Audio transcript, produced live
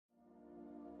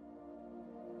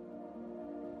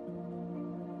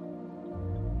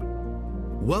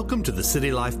Welcome to the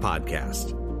City Life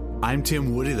Podcast. I'm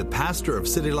Tim Woody, the pastor of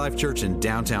City Life Church in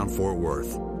downtown Fort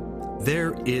Worth.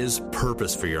 There is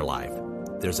purpose for your life.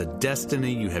 There's a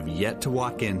destiny you have yet to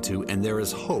walk into, and there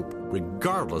is hope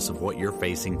regardless of what you're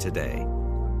facing today.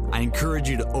 I encourage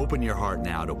you to open your heart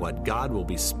now to what God will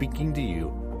be speaking to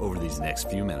you over these next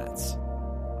few minutes.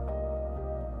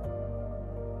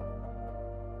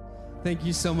 Thank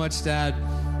you so much, Dad.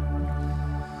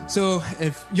 So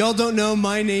if y'all don't know,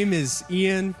 my name is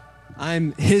Ian.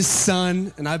 I'm his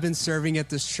son, and I've been serving at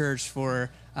this church for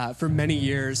many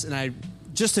years. And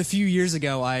just a few years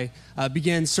ago, I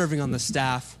began serving on the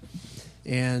staff.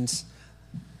 And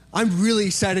I'm really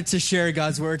excited to share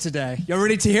God's word today. Y'all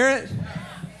ready to hear it?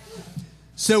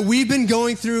 So we've been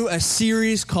going through a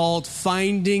series called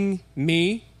Finding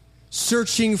Me,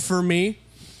 Searching for Me.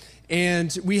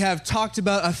 And we have talked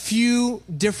about a few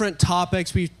different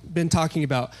topics. We've been talking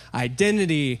about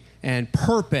identity and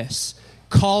purpose,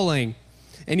 calling,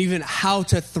 and even how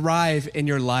to thrive in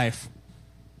your life.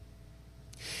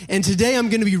 And today I'm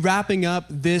going to be wrapping up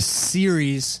this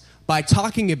series by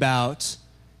talking about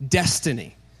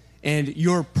destiny and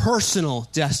your personal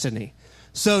destiny.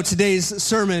 So today's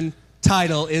sermon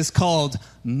title is called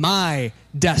My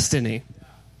Destiny.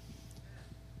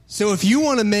 So if you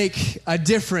want to make a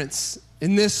difference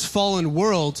in this fallen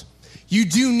world, you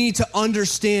do need to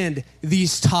understand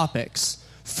these topics.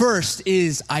 First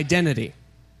is identity.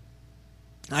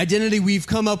 Identity, we've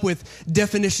come up with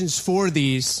definitions for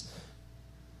these.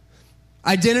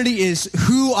 Identity is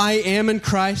who I am in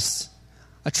Christ,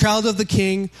 a child of the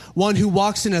King, one who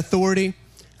walks in authority,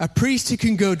 a priest who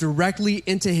can go directly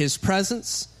into his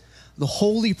presence, the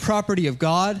holy property of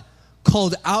God,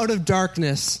 called out of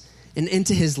darkness and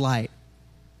into his light.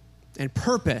 And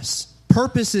purpose.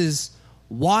 Purpose is,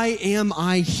 why am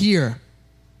I here?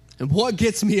 And what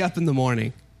gets me up in the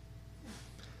morning?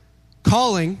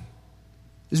 Calling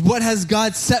is what has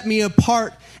God set me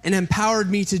apart and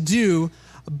empowered me to do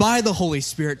by the Holy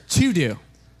Spirit to do.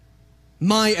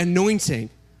 My anointing,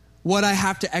 what I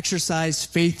have to exercise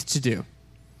faith to do.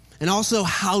 And also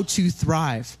how to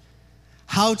thrive,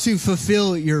 how to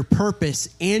fulfill your purpose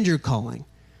and your calling.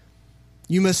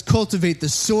 You must cultivate the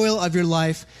soil of your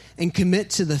life and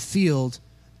commit to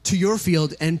your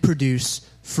field and produce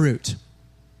fruit.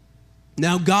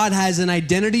 Now, God has an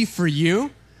identity for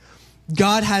you.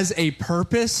 God has a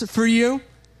purpose for you.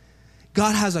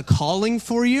 God has a calling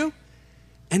for you.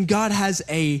 And God has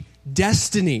a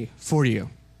destiny for you.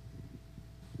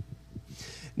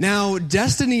 Now,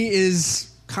 destiny is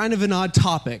kind of an odd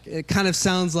topic. It kind of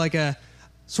sounds like a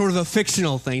sort of a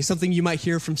fictional thing, something you might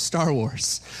hear from Star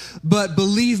Wars. But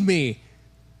believe me,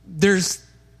 there's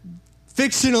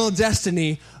fictional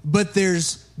destiny, but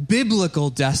there's biblical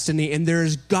destiny, and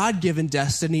there's God-given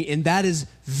destiny, and that is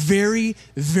very,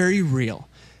 very real.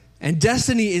 And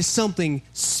destiny is something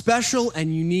special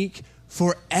and unique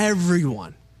for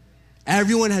everyone.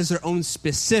 Everyone has their own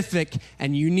specific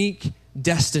and unique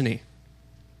destiny.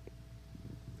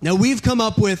 Now, we've come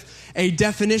up with a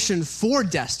definition for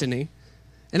destiny.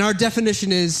 And our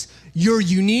definition is your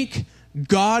unique,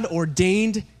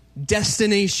 God-ordained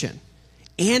destination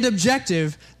and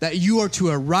objective that you are to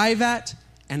arrive at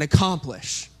and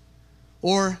accomplish.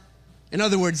 Or, in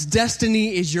other words,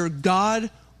 destiny is your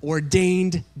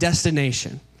God-ordained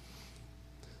destination.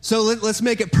 So let's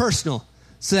make it personal.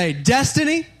 Say,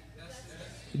 destiny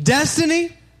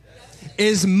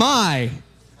is my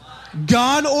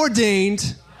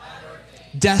God-ordained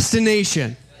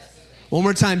destination. One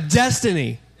more time.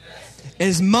 Destiny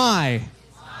is my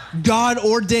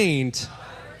God-ordained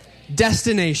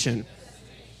destination.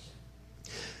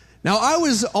 Now, I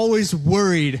was always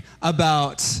worried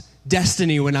about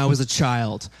destiny when I was a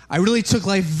child. I really took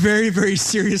life very, very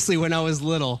seriously when I was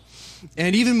little.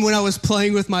 And even when I was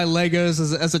playing with my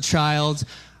Legos as a child,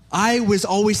 I was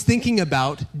always thinking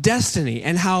about destiny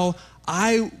and how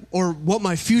what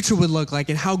my future would look like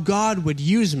and how God would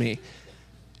use me.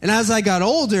 And as I got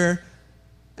older,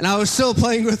 and I was still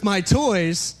playing with my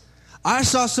toys, I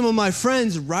saw some of my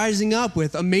friends rising up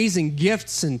with amazing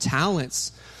gifts and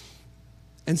talents.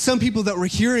 And some people that were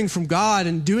hearing from God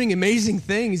and doing amazing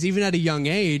things even at a young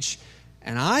age.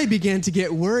 And I began to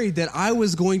get worried that I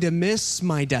was going to miss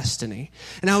my destiny.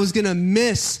 And I was going to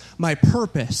miss my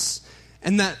purpose.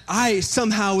 And that I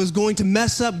somehow was going to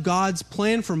mess up God's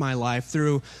plan for my life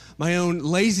through my own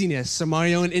laziness or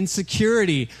my own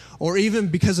insecurity or even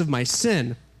because of my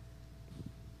sin.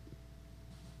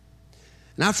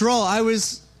 And after all, I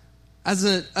was, as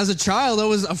a child, I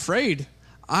was afraid.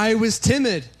 I was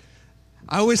timid.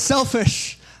 I was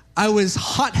selfish. I was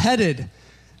hot-headed.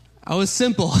 I was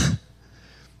simple.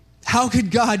 how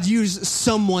could God use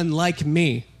someone like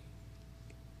me?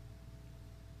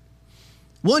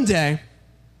 One day,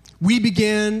 we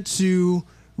began to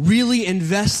really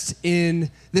invest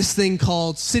in this thing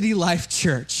called City Life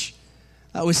Church.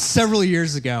 That was several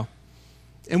years ago.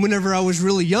 And whenever I was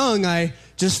really young, I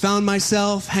just found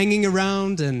myself hanging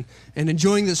around and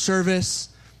enjoying the service.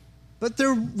 But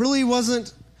there really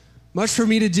wasn't much for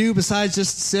me to do besides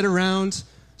just sit around.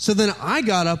 So then I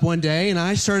got up one day and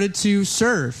I started to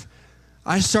serve.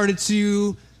 I started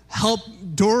to help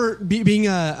being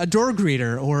a door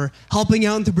greeter or helping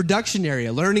out in the production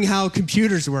area, learning how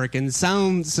computers work and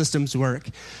sound systems work.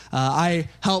 I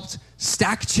helped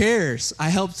stack chairs. I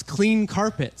helped clean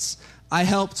carpets. I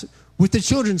helped with the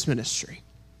children's ministry.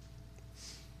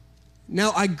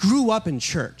 Now, I grew up in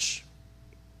church,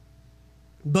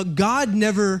 but God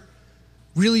never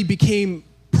really became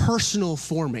personal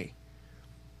for me.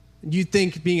 You'd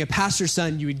think being a pastor's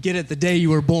son, you would get it the day you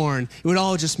were born. It would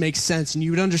all just make sense, and you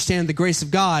would understand the grace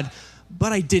of God,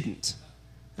 but I didn't.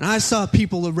 And I saw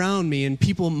people around me and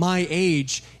people my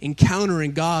age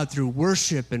encountering God through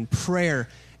worship and prayer,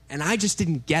 and I just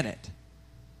didn't get it.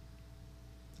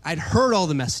 I'd heard all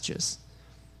the messages.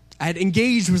 I had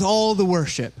engaged with all the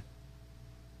worship.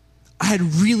 I had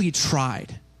really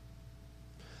tried.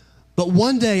 But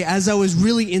one day, as I was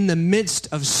really in the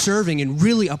midst of serving and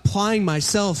really applying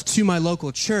myself to my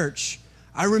local church,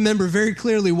 I remember very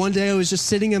clearly one day I was just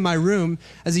sitting in my room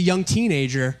as a young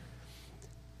teenager,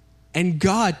 and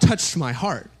God touched my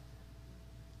heart.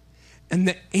 And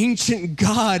the ancient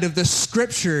God of the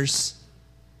scriptures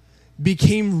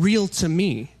became real to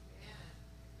me.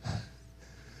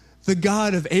 The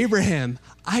God of Abraham,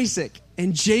 Isaac,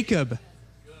 and Jacob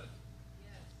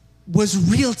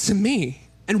was real to me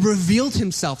and revealed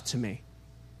himself to me.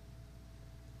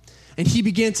 And he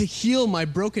began to heal my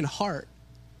broken heart.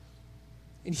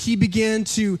 And he began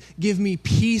to give me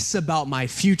peace about my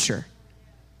future.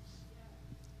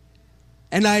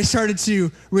 And I started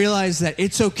to realize that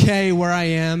it's okay where I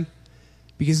am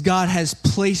because God has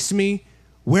placed me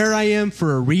where I am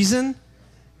for a reason.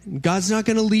 And God's not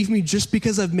going to leave me just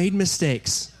because I've made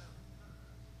mistakes.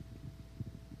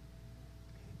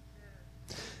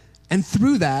 And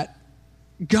through that,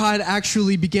 God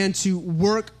actually began to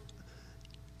work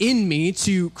in me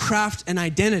to craft an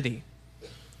identity.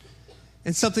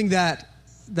 And something that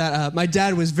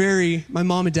my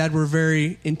mom and dad were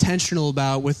very intentional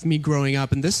about with me growing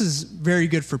up, and this is very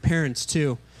good for parents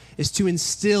too, is to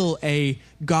instill a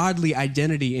godly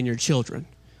identity in your children.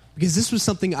 Because this was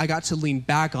something I got to lean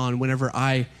back on whenever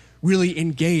I really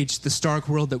engaged the stark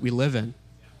world that we live in.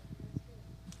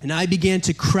 And I began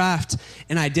to craft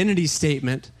an identity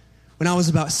statement when I was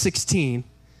about 16.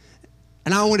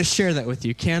 And I want to share that with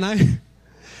you, can I?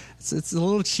 It's a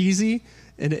little cheesy,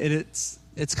 and it's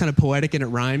kind of poetic and it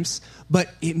rhymes, but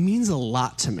it means a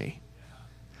lot to me.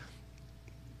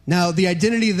 Now, the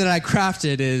identity that I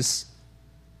crafted is,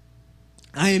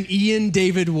 I am Ian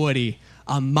David Woody,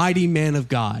 a mighty man of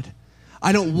God.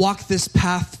 I don't walk this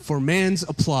path for man's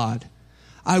applaud.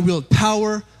 I wield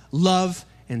power, love,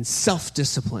 and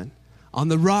self-discipline. On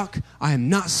the rock, I am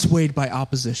not swayed by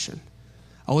opposition.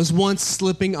 I was once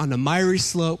slipping on a miry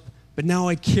slope, but now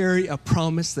I carry a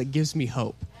promise that gives me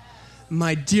hope.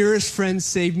 My dearest friend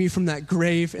saved me from that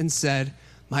grave and said,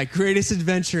 my greatest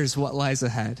adventure is what lies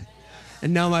ahead.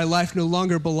 And now my life no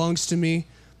longer belongs to me,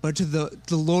 but to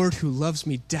the Lord who loves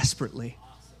me desperately.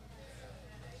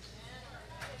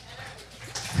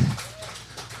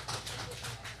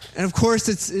 And of course,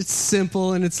 it's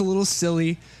simple and it's a little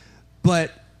silly,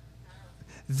 but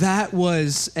that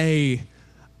was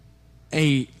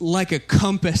like a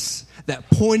compass that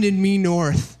pointed me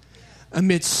north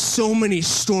amidst so many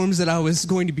storms that I was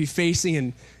going to be facing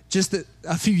in just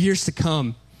a few years to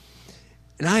come.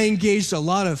 And I engaged a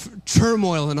lot of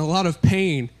turmoil and a lot of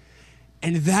pain,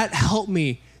 and that helped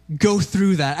me go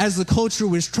through that. As the culture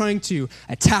was trying to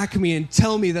attack me and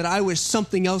tell me that I was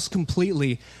something else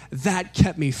completely, that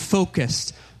kept me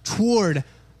focused toward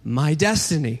my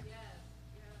destiny.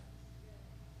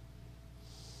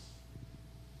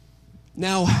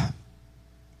 Now,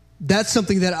 that's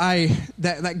something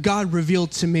that God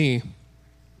revealed to me.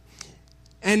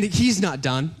 And he's not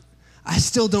done. I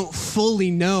still don't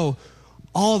fully know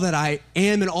all that I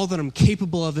am and all that I'm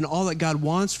capable of and all that God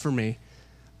wants for me.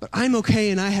 But I'm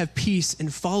okay and I have peace in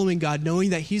following God,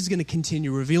 knowing that he's going to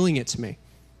continue revealing it to me.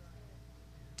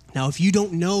 Now, if you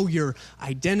don't know your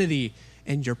identity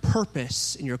and your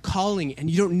purpose and your calling,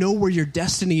 and you don't know where your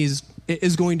destiny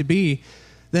is going to be,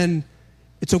 then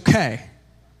it's okay.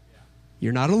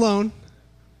 You're not alone.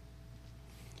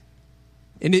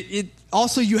 And it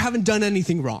also, you haven't done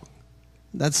anything wrong.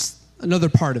 That's another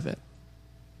part of it.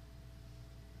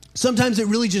 Sometimes it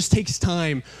really just takes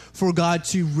time for God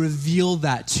to reveal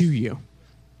that to you.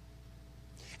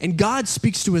 And God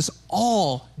speaks to us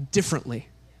all differently.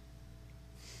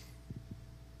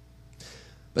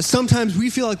 But sometimes we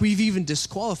feel like we've even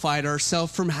disqualified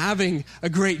ourselves from having a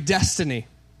great destiny.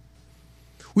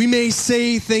 We may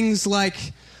say things like,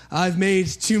 I've made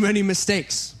too many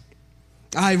mistakes.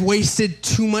 I've wasted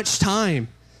too much time.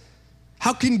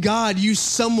 How can God use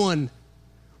someone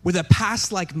with a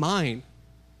past like mine?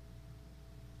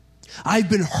 I've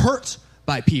been hurt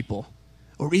by people,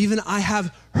 or even I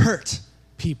have hurt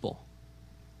people.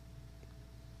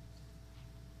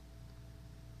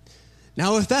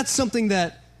 Now, if that's something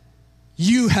that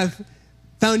you have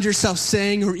found yourself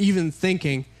saying or even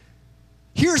thinking,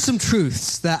 here are some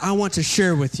truths that I want to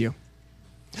share with you.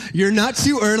 You're not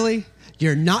too early.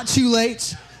 You're not too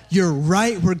late. You're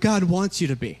right where God wants you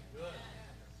to be.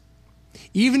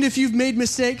 Even if you've made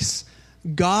mistakes,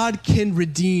 God can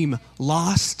redeem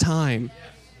lost time.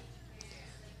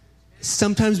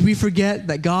 Sometimes we forget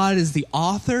that God is the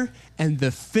author and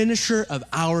the finisher of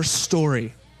our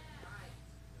story.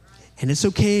 And it's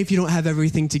okay if you don't have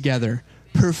everything together.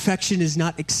 Perfection is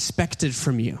not expected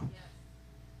from you.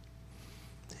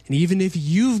 And even if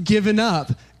you've given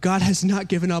up, God has not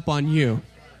given up on you.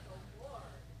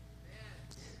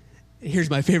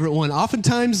 Here's my favorite one.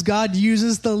 Oftentimes, God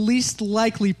uses the least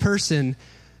likely person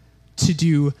to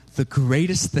do the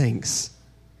greatest things.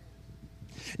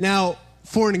 Now,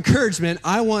 for an encouragement,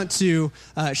 I want to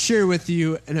share with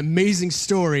you an amazing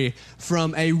story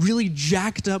from a really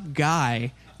jacked up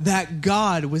guy that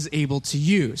God was able to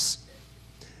use.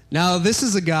 Now, this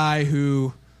is a guy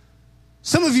who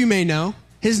some of you may know.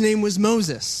 His name was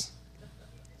Moses.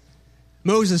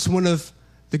 Moses, one of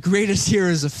the greatest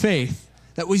heroes of faith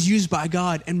that was used by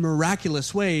God in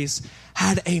miraculous ways,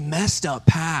 had a messed up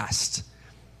past.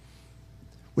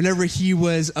 Whenever he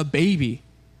was a baby,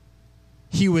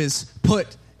 he was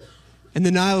put in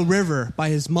the Nile River by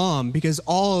his mom because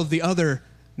all of the other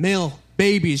male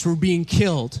babies were being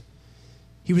killed.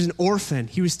 He was an orphan.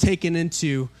 He was taken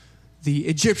into the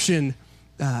Egyptian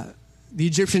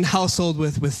household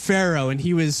with Pharaoh, and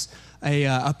he was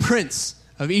a prince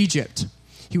of Egypt.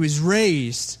 He was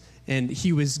raised, and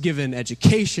he was given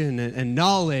education and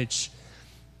knowledge.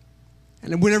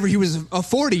 And whenever he was a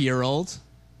 40-year-old,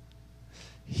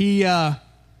 he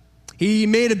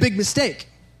made a big mistake.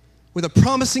 With a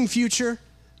promising future,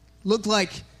 looked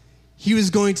like he was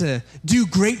going to do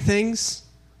great things,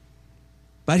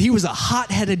 but he was a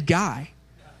hot-headed guy.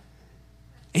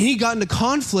 And he got into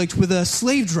conflict with a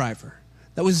slave driver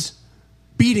that was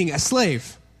beating a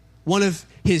slave, one of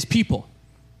his people.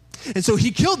 And so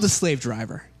he killed the slave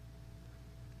driver.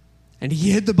 And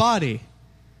he hid the body.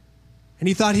 And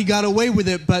he thought he got away with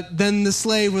it, but then the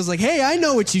slave was like, hey, I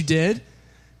know what you did.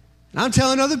 And I'm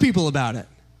telling other people about it.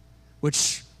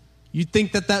 Which you'd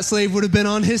think that slave would have been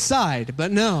on his side,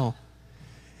 but no.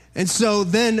 And so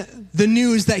then the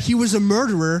news that he was a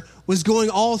murderer was going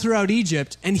all throughout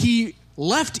Egypt, and he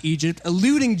left Egypt,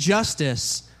 eluding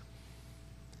justice.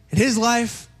 And his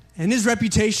life and his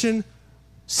reputation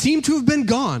seemed to have been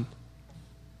gone.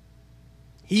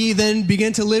 He then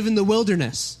began to live in the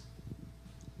wilderness.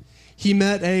 He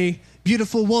met a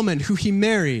beautiful woman who he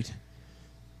married,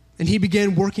 and he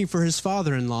began working for his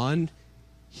father-in-law, and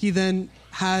he then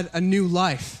had a new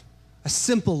life, a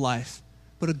simple life,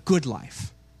 but a good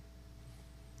life.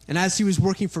 And as he was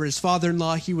working for his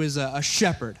father-in-law, he was a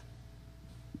shepherd.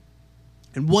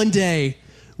 And one day,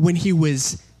 when he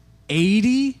was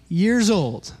 80 years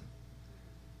old,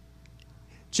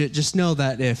 just know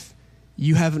that if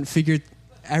you haven't figured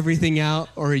everything out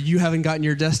or you haven't gotten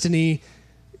your destiny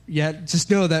yet, just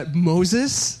know that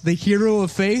Moses, the hero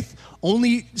of faith,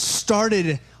 only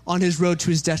started on his road to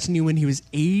his destiny when he was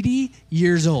 80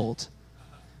 years old.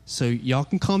 So y'all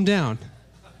can calm down.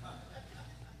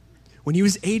 When he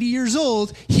was 80 years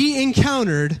old, he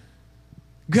encountered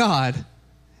God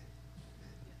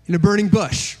in a burning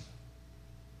bush.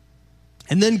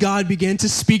 And then God began to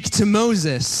speak to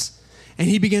Moses, and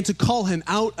he began to call him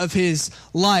out of his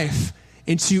life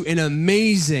into an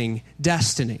amazing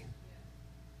destiny.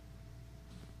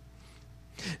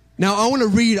 Now, I want to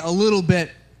read a little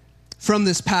bit from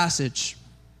this passage.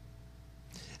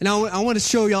 And I want to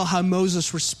show y'all how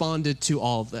Moses responded to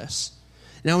all of this.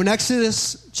 Now, in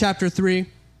Exodus chapter 3,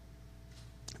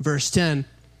 verse 10, it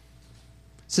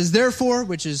says, therefore,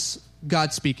 which is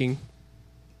God speaking,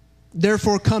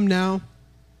 therefore come now,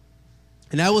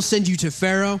 and I will send you to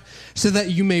Pharaoh so that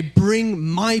you may bring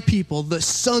my people, the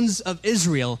sons of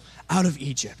Israel, out of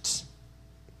Egypt.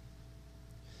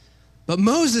 But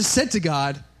Moses said to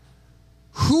God,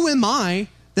 who am I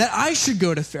that I should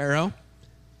go to Pharaoh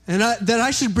and that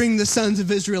I should bring the sons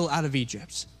of Israel out of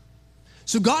Egypt.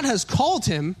 So God has called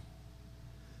him,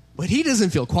 but he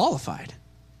doesn't feel qualified.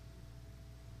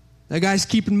 Now, guys,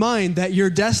 keep in mind that your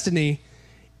destiny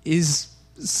is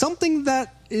something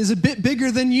that is a bit bigger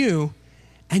than you,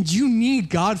 and you need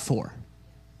God for.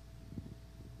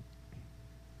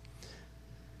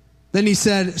 Then he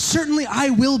said, certainly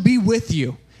I will be with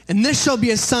you, and this shall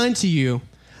be a sign to you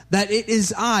that it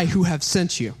is I who have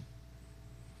sent you.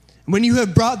 When you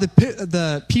have brought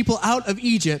the people out of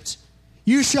Egypt,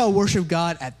 you shall worship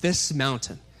God at this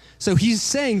mountain. So he's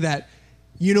saying that,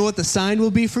 you know what the sign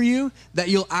will be for you? That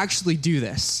you'll actually do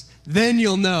this. Then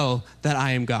you'll know that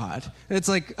I am God. And it's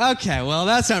like, okay, well,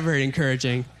 that's not very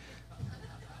encouraging.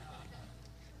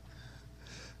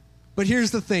 But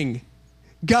here's the thing.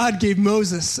 God gave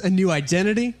Moses a new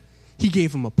identity. He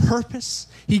gave him a purpose.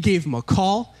 He gave him a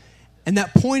call. And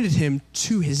that pointed him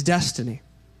to his destiny.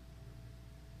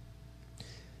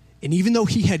 And even though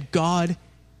he had God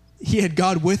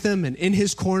with him and in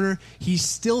his corner, he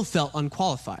still felt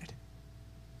unqualified.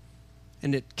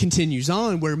 And it continues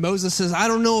on where Moses says, I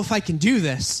don't know if I can do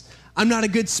this. I'm not a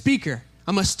good speaker.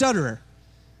 I'm a stutterer.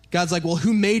 God's like, well,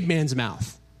 who made man's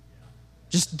mouth?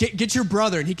 Just get your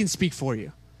brother and he can speak for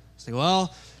you. It's like,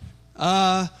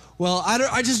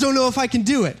 I just don't know if I can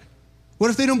do it.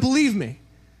 What if they don't believe me?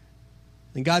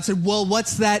 And God said, well,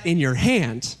 what's that in your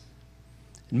hand?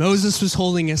 And Moses was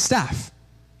holding a staff.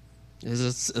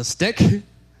 Is it a stick?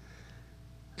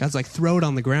 God's like, throw it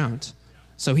on the ground.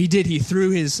 So he did. He threw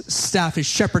his staff, his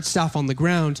shepherd's staff, on the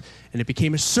ground, and it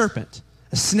became a serpent,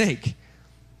 a snake.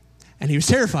 And he was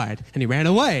terrified, and he ran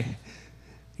away.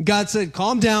 God said,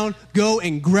 calm down, go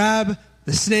and grab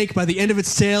the snake by the end of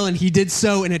its tail, and he did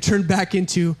so, and it turned back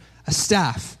into a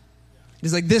staff.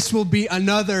 He's like, this will be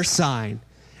another sign.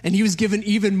 And he was given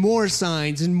even more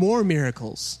signs and more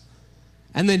miracles.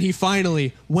 And then he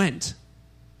finally went.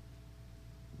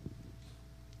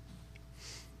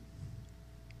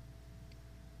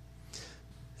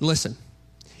 Listen,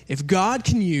 if God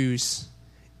can use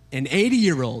an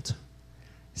 80-year-old,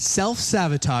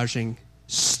 self-sabotaging,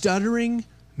 stuttering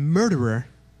murderer,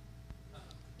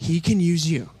 he can use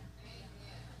you.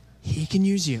 He can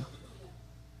use you.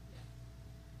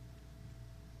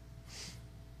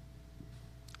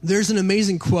 There's an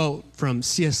amazing quote from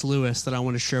C.S. Lewis that I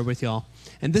want to share with y'all.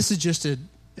 And this is just it's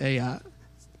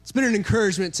been an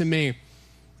encouragement to me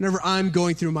whenever I'm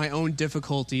going through my own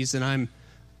difficulties and I'm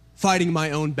fighting my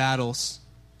own battles,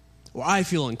 or I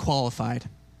feel unqualified.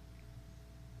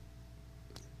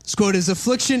 This quote is,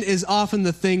 affliction is often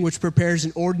the thing which prepares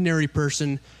an ordinary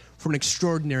person for an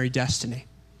extraordinary destiny.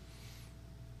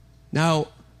 Now,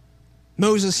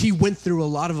 Moses, he went through a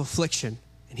lot of affliction,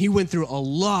 and he went through a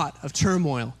lot of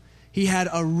turmoil. He had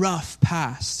a rough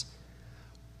past,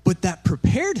 but that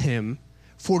prepared him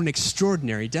for an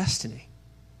extraordinary destiny.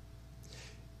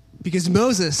 Because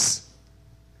Moses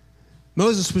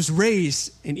was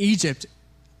raised in Egypt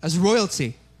as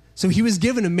royalty. So he was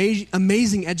given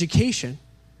amazing education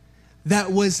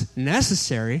that was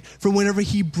necessary for whenever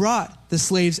he brought the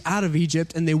slaves out of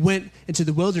Egypt and they went into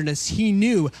the wilderness. He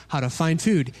knew how to find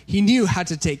food. He knew how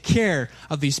to take care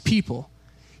of these people.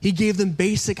 He gave them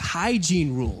basic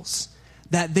hygiene rules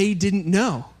that they didn't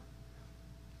know.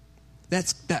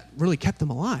 That really kept them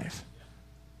alive.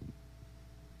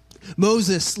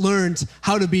 Moses learned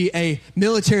how to be a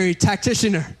military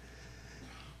tactician.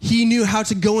 He knew how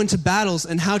to go into battles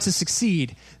and how to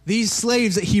succeed. These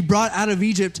slaves that he brought out of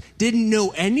Egypt didn't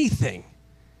know anything.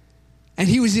 And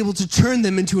he was able to turn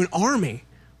them into an army.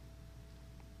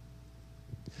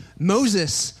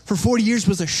 Moses, for 40 years,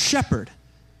 was a shepherd.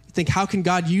 You think, how can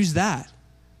God use that?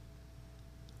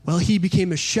 Well, he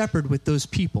became a shepherd with those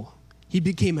people. He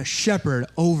became a shepherd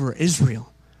over Israel.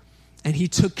 And he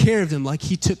took care of them like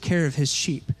he took care of his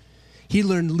sheep. He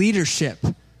learned leadership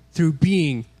through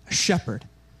being a shepherd.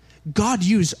 God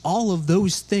used all of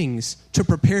those things to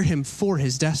prepare him for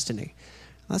his destiny.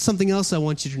 That's something else I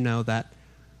want you to know, that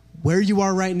where you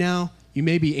are right now, you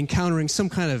may be encountering some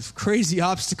kind of crazy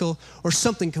obstacle or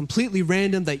something completely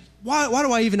random that, why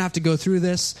do I even have to go through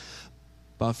this?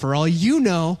 But for all you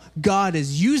know, God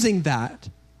is using that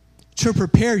to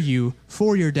prepare you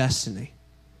for your destiny.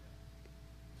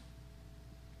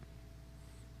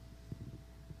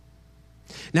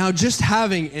 Now, just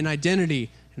having an identity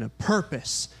and a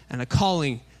purpose and a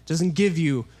calling doesn't give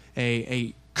you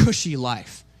a cushy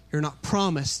life. You're not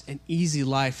promised an easy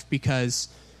life because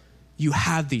you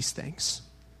have these things.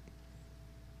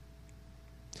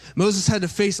 Moses had to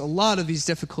face a lot of these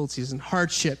difficulties and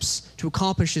hardships to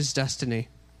accomplish his destiny.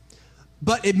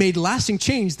 But it made lasting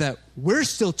change that we're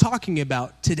still talking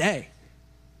about today.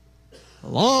 A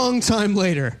long time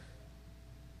later,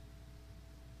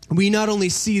 We not only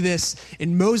see this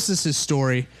in Moses'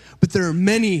 story, but there are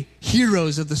many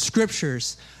heroes of the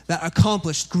scriptures that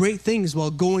accomplished great things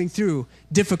while going through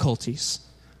difficulties.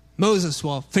 Moses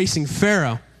while facing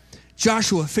Pharaoh,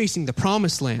 Joshua facing the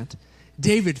promised land,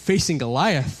 David facing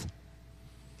Goliath,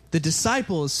 the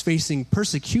disciples facing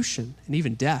persecution and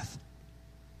even death,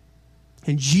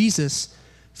 and Jesus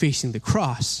facing the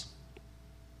cross.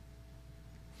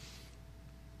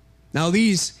 Now,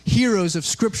 these heroes of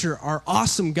Scripture are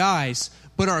awesome guys,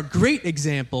 but our great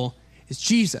example is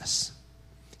Jesus.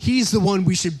 He's the one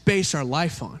we should base our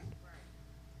life on.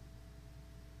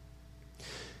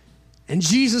 And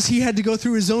Jesus, he had to go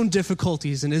through his own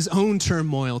difficulties and his own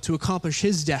turmoil to accomplish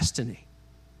his destiny.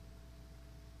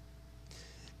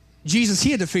 Jesus,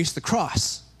 he had to face the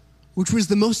cross, which was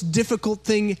the most difficult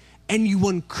thing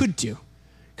anyone could do,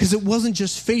 because it wasn't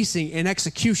just facing an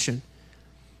execution.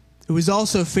 It was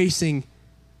also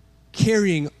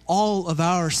carrying all of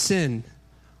our sin,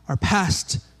 our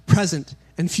past, present,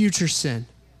 and future sin,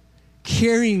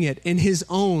 carrying it in his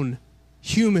own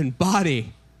human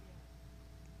body,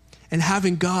 and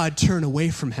having God turn away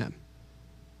from him,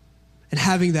 and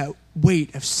having that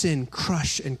weight of sin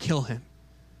crush and kill him.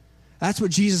 That's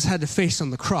what Jesus had to face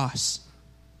on the cross.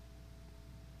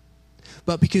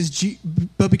 But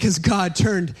because God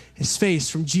turned his face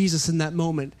from Jesus in that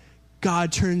moment,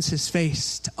 God turns his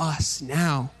face to us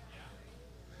now.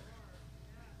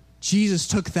 Jesus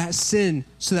took that sin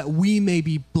so that we may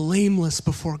be blameless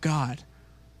before God.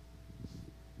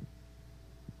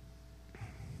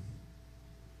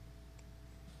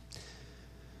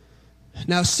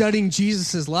 Now, studying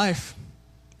Jesus' life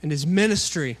and his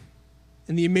ministry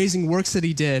and the amazing works that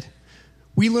he did,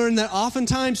 we learn that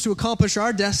oftentimes to accomplish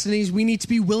our destinies, we need to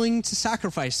be willing to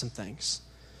sacrifice some things.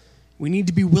 We need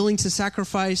to be willing to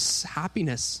sacrifice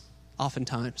happiness,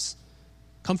 oftentimes,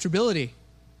 comfortability,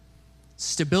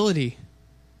 stability,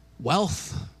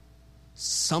 wealth,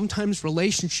 sometimes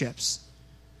relationships,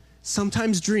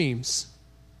 sometimes dreams,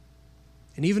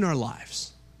 and even our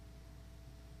lives.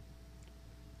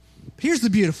 But here's the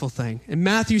beautiful thing. In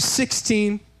Matthew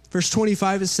 16, verse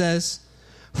 25, it says,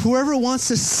 "Whoever wants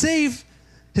to save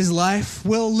his life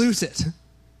will lose it."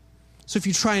 So if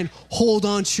you try and hold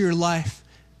on to your life,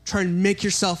 try and make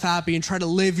yourself happy and try to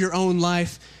live your own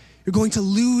life, you're going to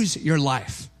lose your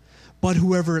life. But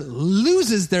whoever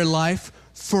loses their life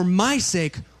for my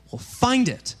sake will find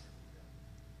it.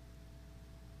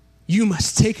 You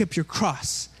must take up your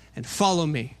cross and follow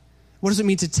me. What does it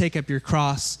mean to take up your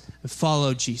cross and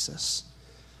follow Jesus?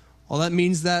 Well, that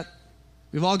means that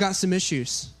we've all got some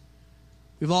issues.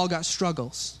 We've all got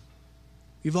struggles.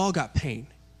 We've all got pain.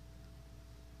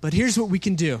 But here's what we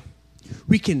can do.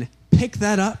 We can pick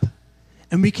that up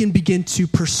and we can begin to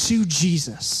pursue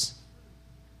Jesus.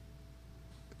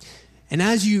 And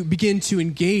as you begin to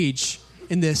engage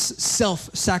in this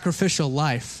self-sacrificial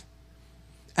life,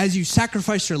 as you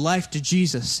sacrifice your life to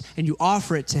Jesus and you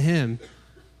offer it to him,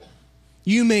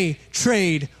 you may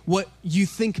trade what you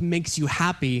think makes you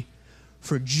happy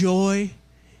for joy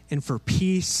and for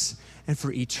peace and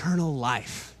for eternal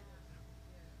life.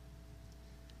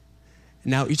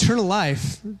 Now, eternal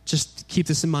life, just keep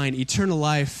this in mind, eternal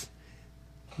life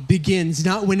begins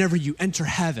not whenever you enter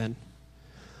heaven,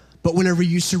 but whenever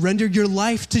you surrender your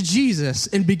life to Jesus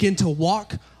and begin to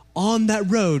walk on that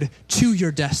road to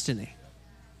your destiny.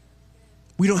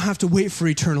 We don't have to wait for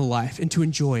eternal life and to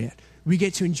enjoy it. We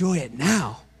get to enjoy it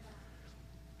now.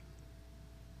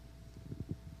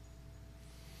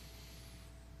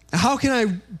 How can I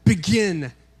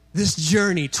begin this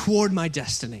journey toward my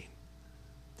destiny?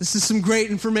 This is some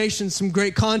great information, some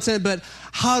great content, but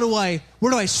where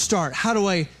do I start? How do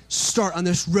I start on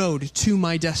this road to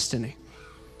my destiny?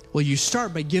 Well, you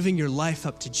start by giving your life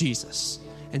up to Jesus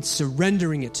and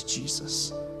surrendering it to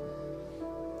Jesus.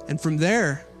 And from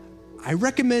there, I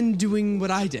recommend doing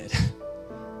what I did.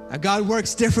 Now, God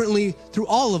works differently through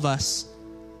all of us,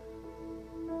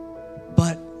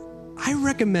 but I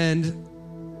recommend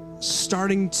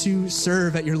starting to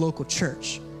serve at your local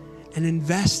church and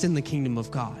invest in the kingdom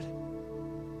of God.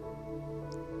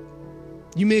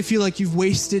 You may feel like you've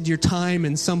wasted your time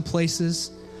in some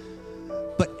places,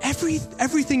 but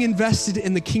everything invested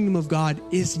in the kingdom of God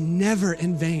is never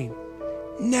in vain.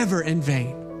 Never in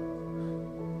vain.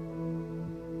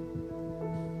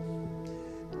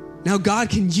 Now, God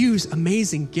can use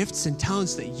amazing gifts and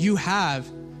talents that you have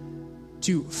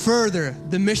to further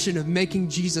the mission of making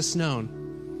Jesus known.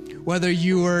 Whether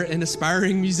you are an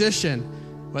aspiring musician,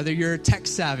 whether you're tech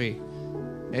savvy,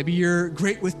 maybe you're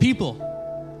great with people,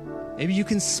 maybe you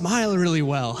can smile really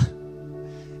well,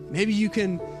 maybe you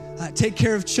can take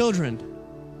care of children.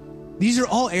 These are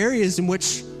all areas in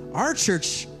which our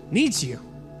church needs you,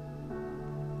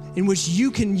 in which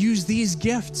you can use these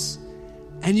gifts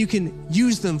and you can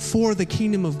use them for the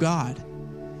kingdom of God.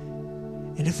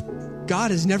 And if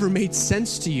God has never made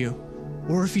sense to you,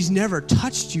 or if he's never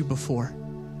touched you before,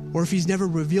 or if he's never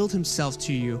revealed himself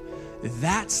to you,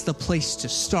 that's the place to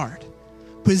start.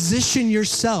 Position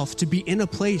yourself to be in a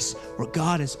place where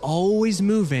God is always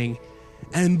moving,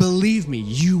 and believe me,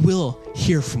 you will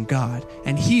hear from God,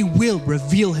 and he will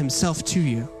reveal himself to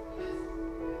you.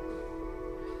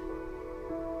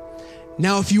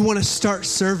 Now, if you want to start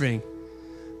serving,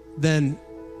 then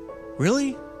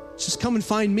really, just come and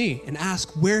find me and ask,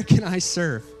 where can I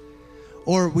serve?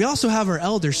 Or we also have our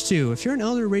elders too. If you're an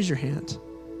elder, raise your hand.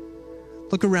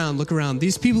 Look around.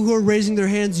 These people who are raising their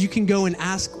hands, you can go and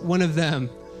ask one of them,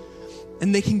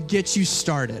 and they can get you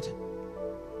started.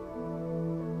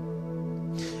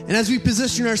 And as we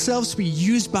position ourselves to be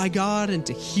used by God and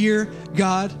to hear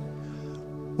God,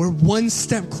 we're one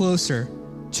step closer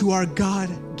to our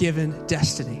God-given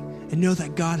destiny. And know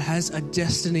that God has a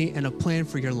destiny and a plan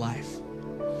for your life.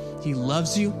 He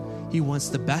loves you, he wants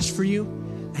the best for you,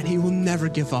 and he will never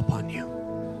give up on you.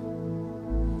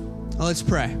 Now let's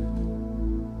pray.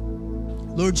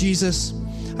 Lord Jesus,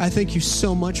 I thank you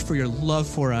so much for your love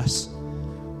for us.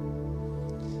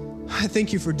 I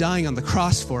thank you for dying on the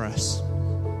cross for us.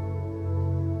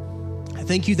 I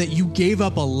thank you that you gave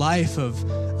up a life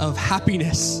of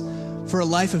happiness for a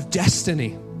life of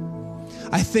destiny.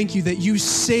 I thank you that you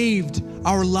saved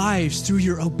our lives through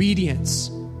your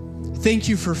obedience. Thank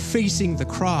you for facing the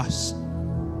cross.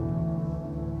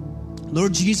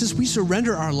 Lord Jesus, we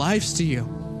surrender our lives to you.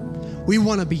 We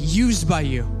want to be used by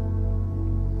you.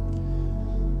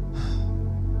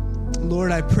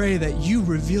 Lord, I pray that you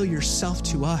reveal yourself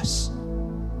to us.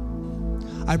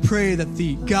 I pray that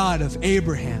the God of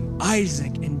Abraham,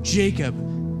 Isaac, and Jacob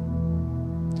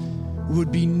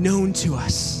would be known to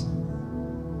us.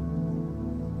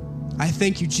 I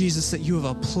thank you, Jesus, that you have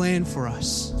a plan for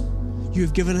us. You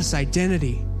have given us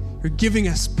identity. You're giving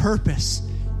us purpose.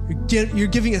 You're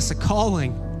giving us a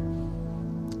calling.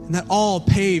 And that all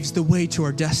paves the way to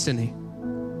our destiny.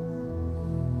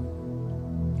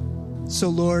 So,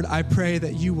 Lord, I pray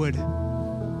that you would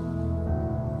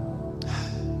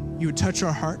touch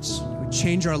our hearts, you would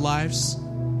change our lives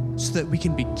so that we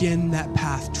can begin that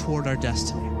path toward our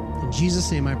destiny. In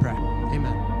Jesus' name I pray.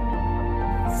 Amen.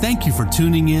 Thank you for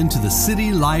tuning in to the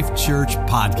City Life Church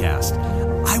podcast.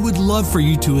 I would love for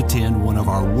you to attend one of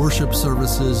our worship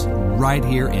services right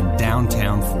here in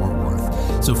downtown Fort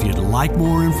Worth. So if you'd like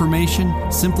more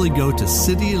information, simply go to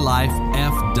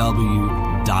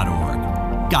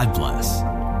citylifefw.org. God bless.